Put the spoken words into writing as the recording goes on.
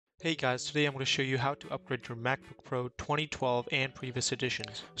Hey guys, today I'm going to show you how to upgrade your MacBook Pro 2012 and previous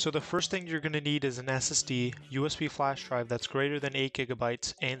editions. So the first thing you're going to need is an SSD USB flash drive that's greater than 8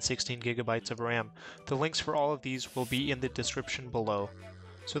 gigabytes and 16 gigabytes of RAM. The links for all of these will be in the description below.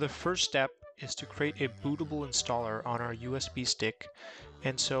 So the first step is to create a bootable installer on our USB stick.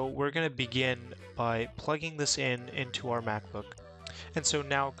 And so we're going to begin by plugging this into our MacBook. And so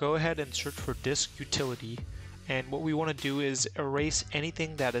now go ahead and search for disk utility. And what we want to do is erase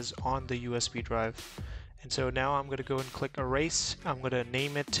anything that is on the USB drive. And so now I'm going to go and click erase. I'm going to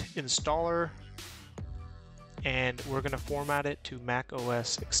name it installer. And we're going to format it to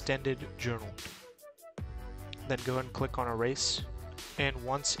macOS extended journal. Then go and click on erase. And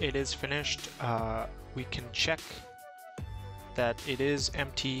once it is finished, we can check that it is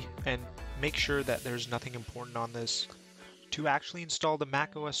empty and make sure that there's nothing important on this. To actually install the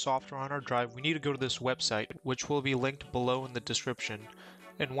macOS software on our drive, we need to go to this website, which will be linked below in the description.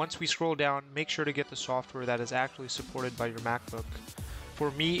 And once we scroll down, make sure to get the software that is actually supported by your MacBook.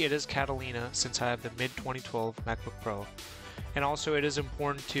 For me, it is Catalina, since I have the mid-2012 MacBook Pro. And also, it is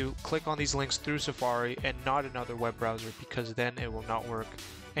important to click on these links through Safari and not another web browser, because then it will not work.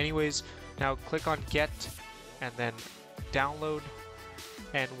 Anyways, now click on Get, and then Download.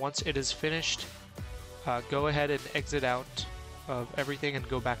 And once it is finished, go ahead and exit out of everything and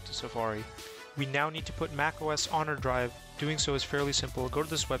go back to Safari. We now need to put macOS on our drive. Doing so is fairly simple. Go to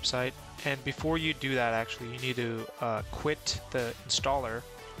this website, and before you do that, actually, you need to quit the installer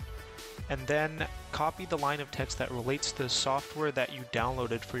and then copy the line of text that relates to the software that you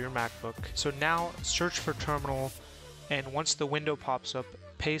downloaded for your MacBook. So now search for terminal, and once the window pops up,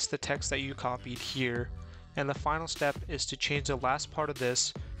 paste the text that you copied here. And the final step is to change the last part of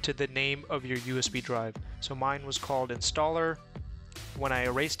this to the name of your USB drive. So mine was called installer. When I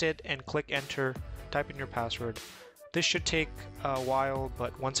erased it and click enter, type in your password. This should take a while,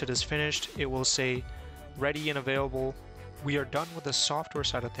 but once it is finished, it will say ready and available. We are done with the software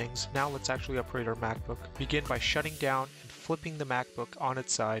side of things. Now let's actually upgrade our MacBook. Begin by shutting down and flipping the MacBook on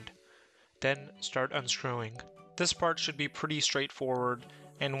its side. Then start unscrewing. This part should be pretty straightforward,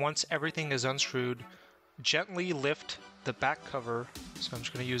 and once everything is unscrewed, gently lift the back cover. So I'm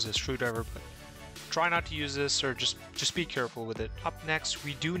just going to use a screwdriver, but try not to use this, or just be careful with it. Up next,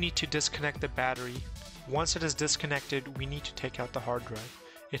 we do need to disconnect the battery. Once it is disconnected, we need to take out the hard drive.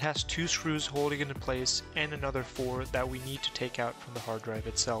 It has 2 screws holding it in place and another 4 that we need to take out from the hard drive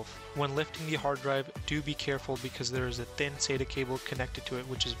itself. When lifting the hard drive, do be careful because there is a thin SATA cable connected to it,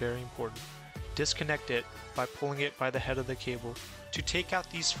 which is very important. Disconnect it by pulling it by the head of the cable. To take out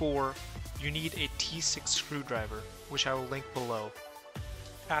these 4, you need a T6 screwdriver, which I will link below.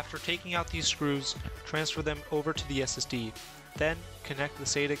 After taking out these screws, transfer them over to the SSD. Then connect the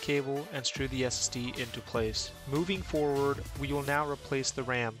SATA cable and screw the SSD into place. Moving forward, we will now replace the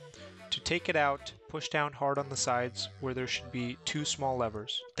RAM. To take it out, push down hard on the sides where there should be 2 small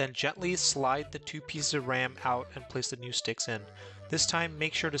levers. Then gently slide the 2 pieces of RAM out and place the new sticks in. This time,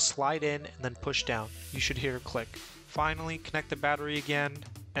 make sure to slide in and then push down. You should hear a click. Finally, connect the battery again,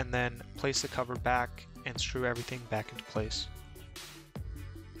 and then place the cover back and screw everything back into place.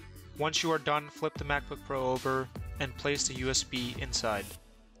 Once you are done, flip the MacBook Pro over and place the USB inside.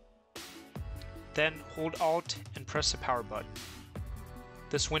 Then hold Alt and press the power button.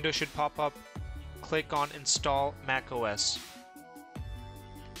 This window should pop up. Click on Install macOS.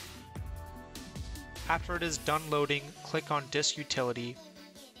 After it is done loading, click on Disk Utility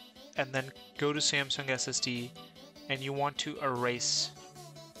and then go to Samsung SSD, and you want to erase.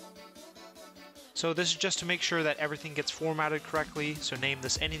 So this is just to make sure that everything gets formatted correctly, so name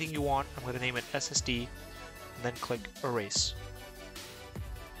this anything you want. I'm going to name it SSD, and then click Erase.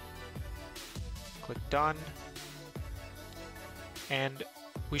 Click Done, and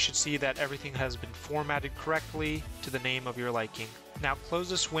we should see that everything has been formatted correctly to the name of your liking. Now close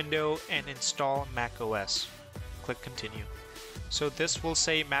this window and install macOS. Click Continue. So this will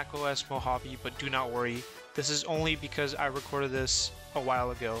say macOS Mojave, but do not worry. This is only because I recorded this a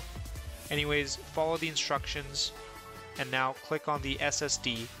while ago. Anyways, follow the instructions, and now click on the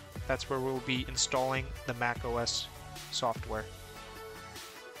SSD. That's where we'll be installing the macOS software.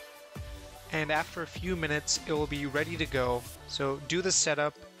 And after a few minutes, it will be ready to go. So do the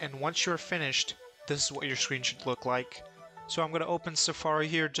setup, and once you're finished, this is what your screen should look like. So I'm going to open Safari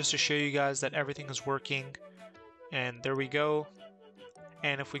here just to show you guys that everything is working. And there we go.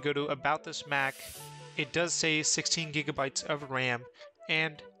 And if we go to About This Mac, it does say 16 gigabytes of RAM,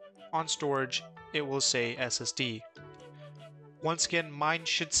 and on storage, it will say SSD. Once again, mine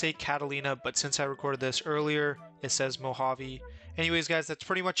should say Catalina, but since I recorded this earlier, it says Mojave. Anyways, guys, that's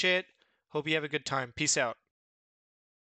pretty much it. Hope you have a good time. Peace out.